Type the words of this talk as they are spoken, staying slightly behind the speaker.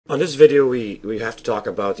On this video, we have to talk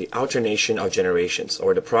about the alternation of generations,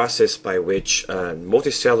 or the process by which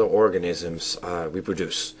multicellular organisms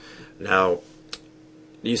reproduce. Now,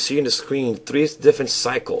 you see in the screen three different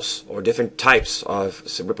cycles, or different types of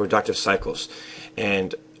reproductive cycles.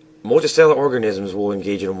 And multicellular organisms will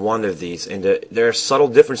engage in one of these, and there are subtle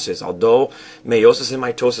differences. Although meiosis and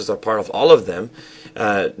mitosis are part of all of them,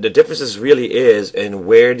 the differences really is in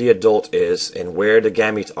where the adult is and where the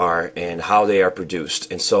gametes are and how they are produced.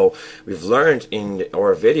 And so we've learned in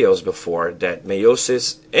our videos before that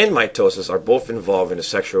meiosis and mitosis are both involved in the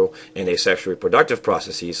sexual and asexual reproductive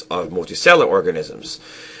processes of multicellular organisms.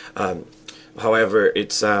 However,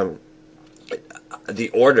 it's the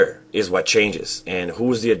order is what changes, and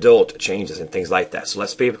who's the adult changes, and things like that. So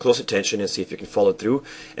let's pay close attention and see if you can follow through,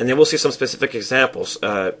 and then we'll see some specific examples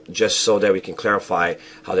just so that we can clarify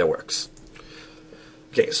how that works.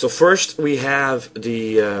 Okay, so first we have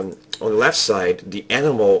the on the left side the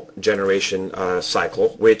animal generation cycle,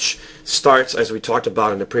 which starts, as we talked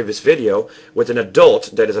about in the previous video, with an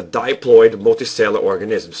adult that is a diploid multicellular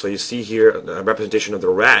organism. So you see here a representation of the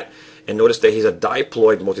rat, and notice that he's a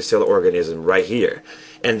diploid multicellular organism right here.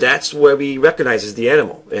 And that's where we recognize as the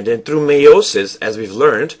animal. And then through meiosis, as we've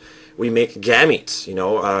learned, we make gametes,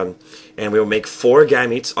 and we'll make 4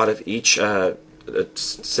 gametes out of each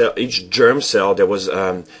cell, each germ cell that was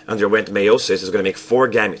underwent meiosis is going to make 4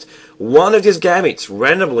 gametes. One of these gametes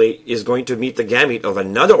randomly is going to meet the gamete of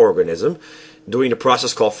another organism during the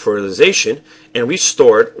process called fertilization, and we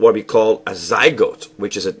stored what we call a zygote,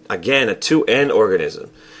 which is again a 2N organism.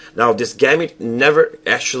 Now, this gamete never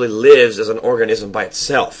actually lives as an organism by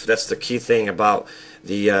itself. That's the key thing about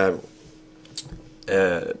the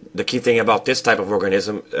key thing about this type of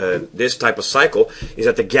organism, this type of cycle, is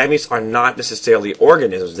that the gametes are not necessarily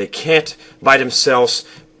organisms. They can't by themselves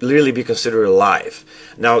really be considered alive.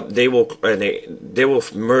 Now, they will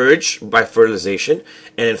merge by fertilization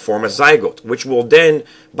and then form a zygote, which will then,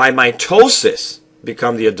 by mitosis,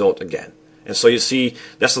 become the adult again. And so you see,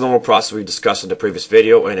 that's the normal process we discussed in the previous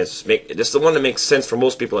video, and it's the one that makes sense for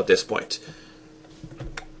most people at this point.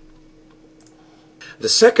 The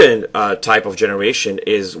second type of generation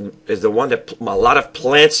is the one that a lot of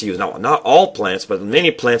plants use. Now, not all plants, but many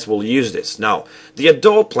plants will use this. Now, the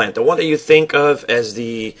adult plant, the one that you think of as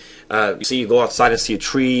the, you go outside and see a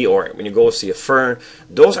tree, or when you go see a fern,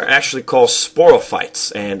 those are actually called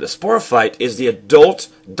sporophytes. And the sporophyte is the adult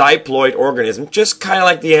diploid organism, just kind of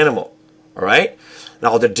like the animal. All right.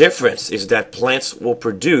 Now the difference is that some plants will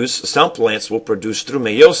produce through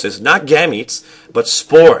meiosis, not gametes, but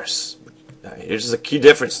spores. Here's a key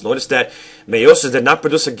difference. Notice that meiosis did not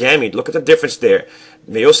produce a gamete. Look at the difference there.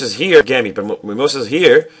 Meiosis here, gamete, but meiosis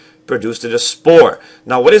here produced a spore.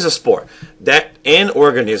 Now what is a spore? That N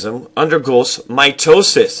organism undergoes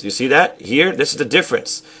mitosis. You see that? Here, this is the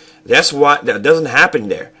difference. That's why that doesn't happen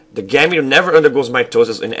there. The gamete never undergoes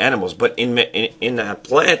mitosis in animals, but in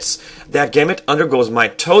plants, that gamete undergoes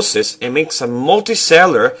mitosis and makes a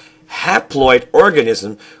multicellular haploid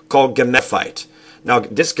organism called gametophyte. Now,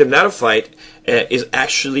 this gametophyte is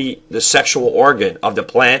actually the sexual organ of the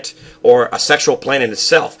plant, or a sexual plant in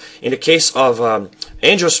itself. In the case of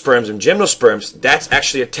angiosperms and gymnosperms, that's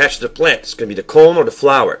actually attached to the plant. It's going to be the cone or the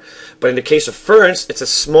flower. But in the case of ferns, it's a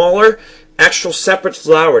smaller actual separate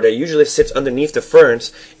flower that usually sits underneath the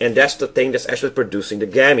ferns, and that's the thing that's actually producing the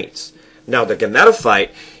gametes. Now, the gametophyte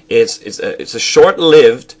it's a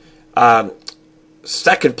short-lived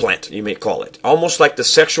second plant, you may call it. Almost like the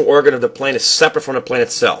sexual organ of the plant is separate from the plant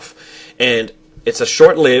itself. And it's a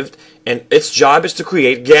short-lived, and its job is to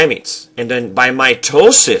create gametes. And then by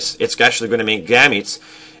mitosis, it's actually going to make gametes.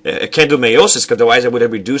 It can't do meiosis, because otherwise it would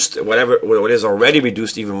have reduced what is already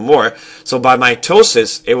reduced even more. So by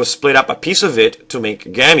mitosis, it will split up a piece of it to make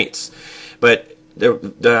gametes. But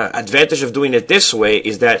the advantage of doing it this way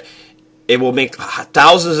is that it will make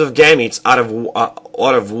thousands of gametes out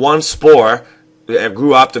of one spore that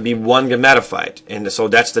grew up to be one gametophyte. And so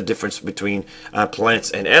that's the difference between plants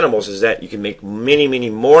and animals, is that you can make many, many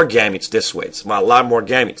more gametes this way. It's a lot more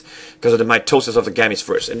gametes because of the mitosis of the gametes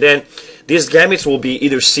first. And then these gametes will be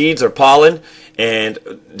either seeds or pollen, and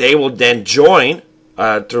they will then join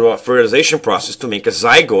through a fertilization process to make a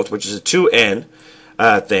zygote, which is a 2N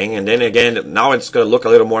thing. And then again, now it's going to look a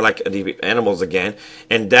little more like the animals again,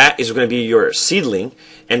 and that is going to be your seedling,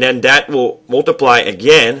 and then that will multiply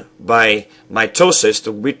again by mitosis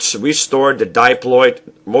to restore the diploid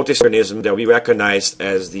multicellular organism that we recognized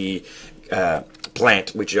as the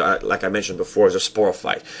plant, which like I mentioned before, is a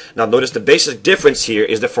sporophyte. Now notice the basic difference here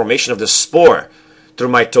is the formation of the spore through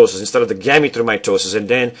mitosis instead of the gamete through mitosis, and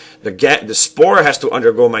then the spore has to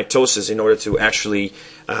undergo mitosis in order to actually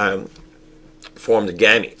form the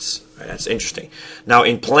gametes. Right, that's interesting. Now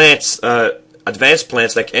in plants, advanced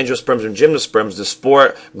plants like angiosperms and gymnosperms, the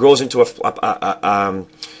spore grows into a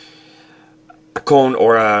cone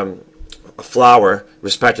or a flower,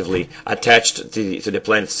 respectively, attached to the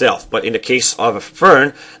plant itself. But in the case of a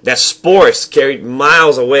fern, that spore is carried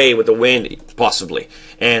miles away with the wind, possibly.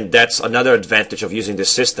 And that's another advantage of using this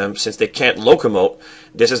system. Since they can't locomote,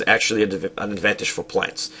 this is actually an advantage for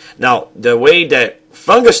plants. Now, the way that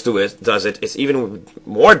fungus does it is even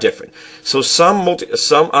more different. So some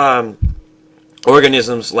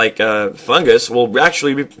organisms like fungus will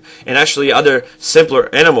actually, and actually other simpler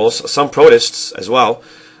animals, some protists as well,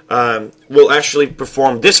 will actually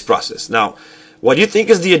perform this process. Now, what do you think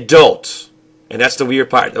is the adult? And that's the weird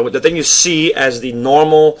part. The thing you see as the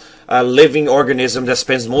normal living organism that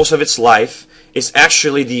spends most of its life is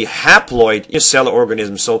actually the haploid unicellular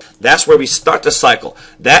organism. So that's where we start the cycle.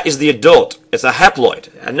 That is the adult. It's a haploid.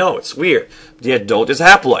 I know, it's weird. The adult is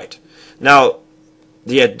haploid. Now,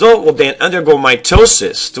 the adult will then undergo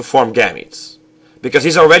mitosis to form gametes, because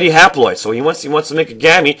he's already haploid. So he wants to make a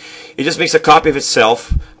gamete. He just makes a copy of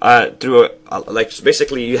itself through like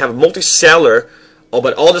basically you have a multicellular,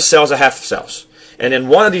 but all the cells are half cells. And then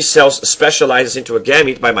one of these cells specializes into a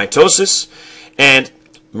gamete by mitosis and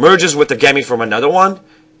merges with the gamete from another one,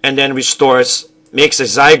 and then makes a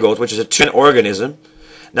zygote, which is a two-end organism.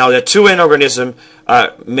 Now, the two-end organism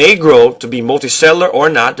may grow to be multicellular or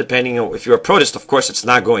not, depending on if you're a protist. Of course, it's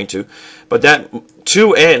not going to. But that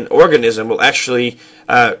two-end organism will actually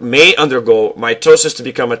may undergo mitosis to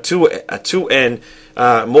become a two-end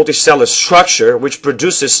multicellular structure, which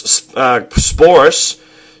produces spores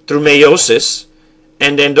through meiosis.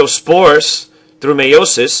 And then those spores, through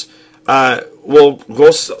meiosis, will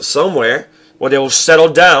go somewhere where they will settle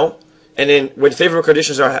down. And then when favorable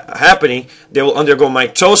conditions are happening, they will undergo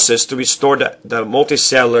mitosis to restore the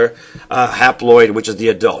multicellular haploid, which is the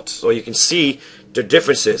adult. So you can see the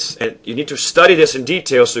differences. And you need to study this in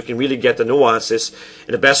detail so you can really get the nuances.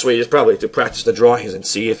 And the best way is probably to practice the drawings and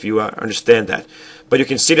see if you understand that. But you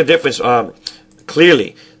can see the difference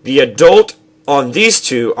clearly. The adult on these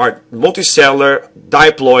two are multicellular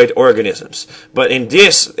diploid organisms. But in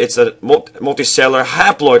this, it's a multicellular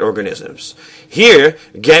haploid organisms. Here,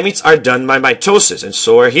 gametes are done by mitosis, and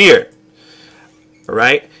so are here.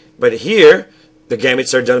 Right? But here, the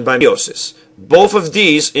gametes are done by meiosis. Both of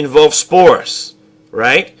these involve spores.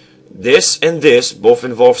 Right? This and this both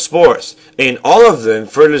involve spores. In all of them,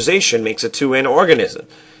 fertilization makes a two-end organism.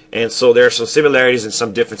 And so there are some similarities and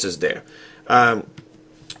some differences there.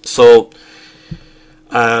 Also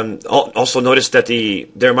notice that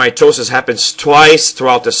their mitosis happens twice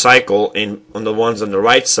throughout the cycle on the ones on the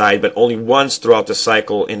right side, but only once throughout the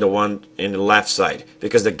cycle in the one in the left side,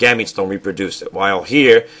 because the gametes don't reproduce it. While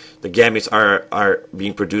here, the gametes are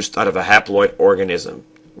being produced out of a haploid organism,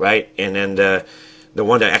 right? And then the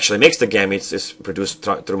one that actually makes the gametes is produced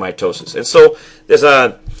through mitosis. And so there's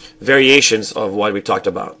variations of what we talked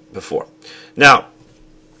about before. Now,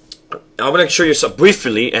 I'm going to show you some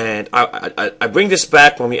briefly, and I bring this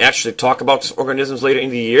back when we actually talk about these organisms later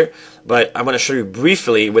in the year, but I'm going to show you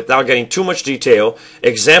briefly, without getting too much detail,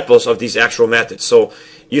 examples of these actual methods. So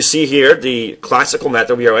you see here the classical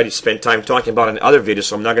method we already spent time talking about in other videos,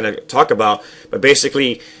 so I'm not going to talk about, but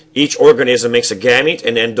basically each organism makes a gamete,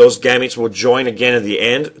 and then those gametes will join again at the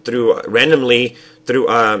end randomly through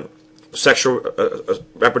sexual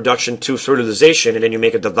reproduction to fertilization, and then you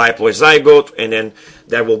make a diploid zygote, and then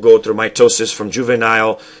that will go through mitosis from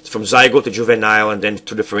zygote to juvenile, and then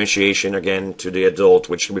to differentiation again to the adult,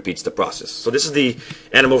 which repeats the process. So this is the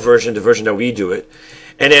animal version, the version that we do it.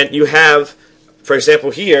 And then you have, for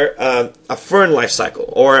example, here a fern life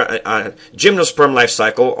cycle, or a gymnosperm life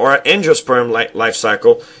cycle, or an angiosperm life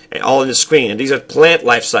cycle, and all in the screen. And these are plant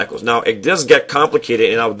life cycles. Now, it does get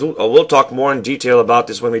complicated, and I will talk more in detail about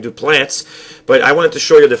this when we do plants. But I wanted to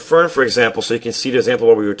show you the fern, for example, so you can see the example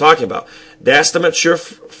of what we were talking about. That's the mature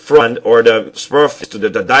frond, or the sporophyte, the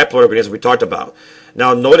diploid organism we talked about.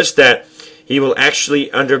 Now, notice that he will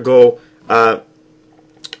actually undergo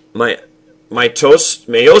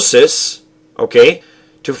meiosis, okay,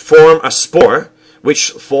 to form a spore,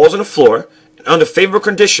 which falls on the floor, and under favorable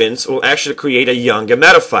conditions will actually create a young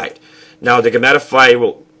gametophyte. Now, the gametophyte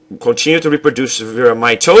will continue to reproduce via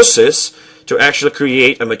mitosis to actually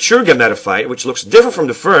create a mature gametophyte, which looks different from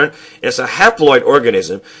the fern. It's a haploid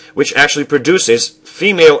organism, which actually produces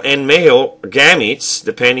female and male gametes,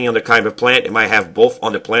 depending on the kind of plant. It might have both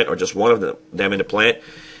on the plant or just one of them in the plant.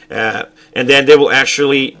 And then they will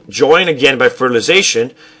actually join again by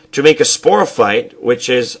fertilization to make a sporophyte, which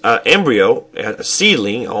is an embryo, a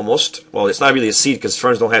seedling almost. Well, it's not really a seed because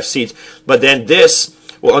ferns don't have seeds. But then this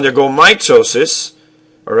will undergo mitosis,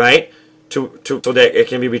 all right, so that it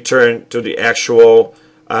can be returned to the actual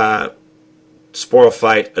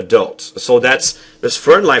sporophyte adults. So that's this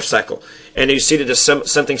fern life cycle. And you see that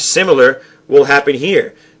something similar will happen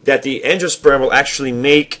here, that the angiosperm will actually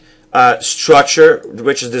make structure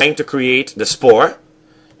which is designed to create the spore,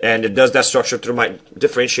 and it does that structure through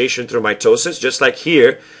differentiation through mitosis, just like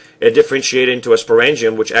here it differentiated into a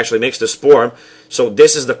sporangium, which actually makes the spore. So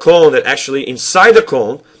this is the cone that actually inside the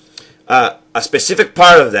cone, a specific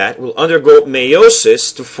part of that will undergo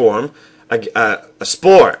meiosis to form a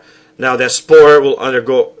spore. Now that spore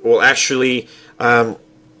will actually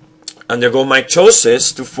undergo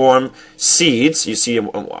mitosis to form seeds. You see an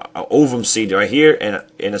ovum seed right here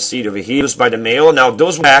and a seed over here used by the male. Now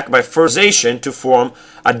those will act by fertilization to form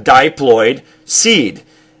a diploid seed,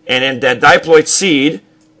 and then that diploid seed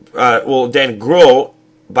will then grow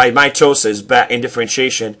by mitosis back in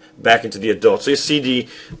differentiation back into the adult. So you see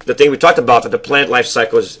the thing we talked about, that the plant life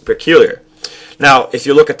cycle is peculiar. Now, if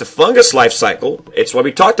you look at the fungus life cycle, it's what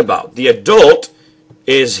we talked about. The adult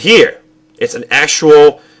is here. It's an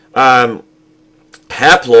actual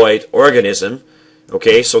haploid organism.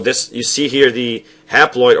 Okay, so this, you see here the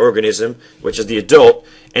haploid organism, which is the adult,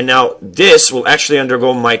 and now this will actually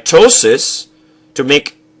undergo mitosis to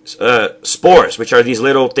make spores, which are these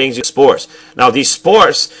little things, spores. Now these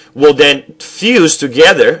spores will then fuse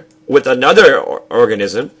together with another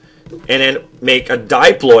organism and then make a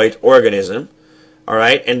diploid organism. All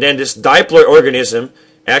right, and then this diploid organism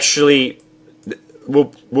actually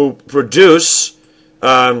will produce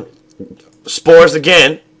spores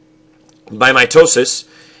again by mitosis,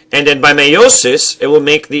 and then by meiosis it will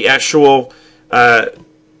make the actual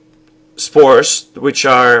spores, which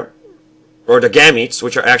are, or the gametes,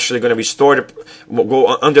 which are actually going to be stored,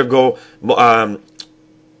 undergo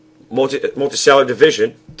multicellular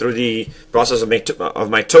division through the process of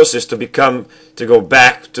mitosis to go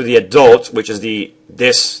back to the adult, which is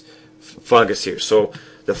this fungus here. So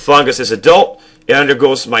the fungus is adult. It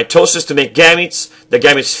undergoes mitosis to make gametes. The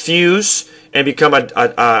gametes fuse and become an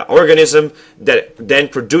organism that then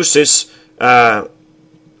produces a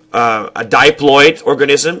diploid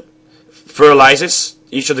organism, fertilizes.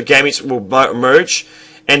 Each of the gametes will merge,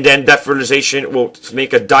 and then that fertilization will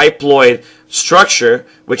make a diploid structure,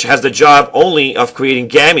 which has the job only of creating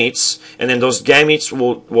gametes, and then those gametes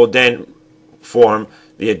will then form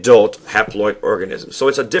the adult haploid organism. So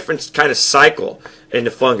it's a different kind of cycle in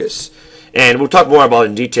the fungus. And we'll talk more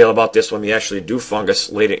in detail about this when we actually do fungus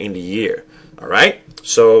later in the year. All right?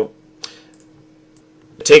 So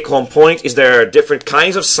the take-home point is there are different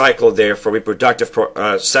kinds of cycle there for reproductive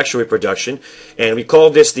sexual reproduction, and we call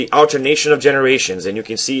this the alternation of generations. And you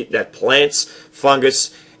can see that plants,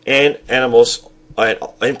 fungus, and animals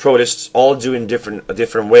and protists all do in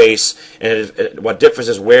different ways. And what differs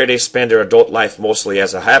is where they spend their adult life, mostly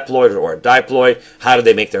as a haploid or a diploid. How do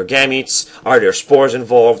they make their gametes? Are there spores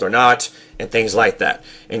involved or not? And things like that.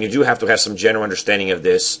 And you do have to have some general understanding of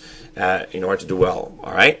this in order to do well.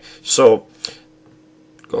 All right? So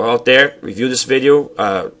go out there, review this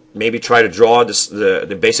video, maybe try to draw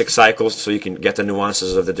the basic cycles so you can get the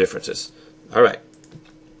nuances of the differences. All right.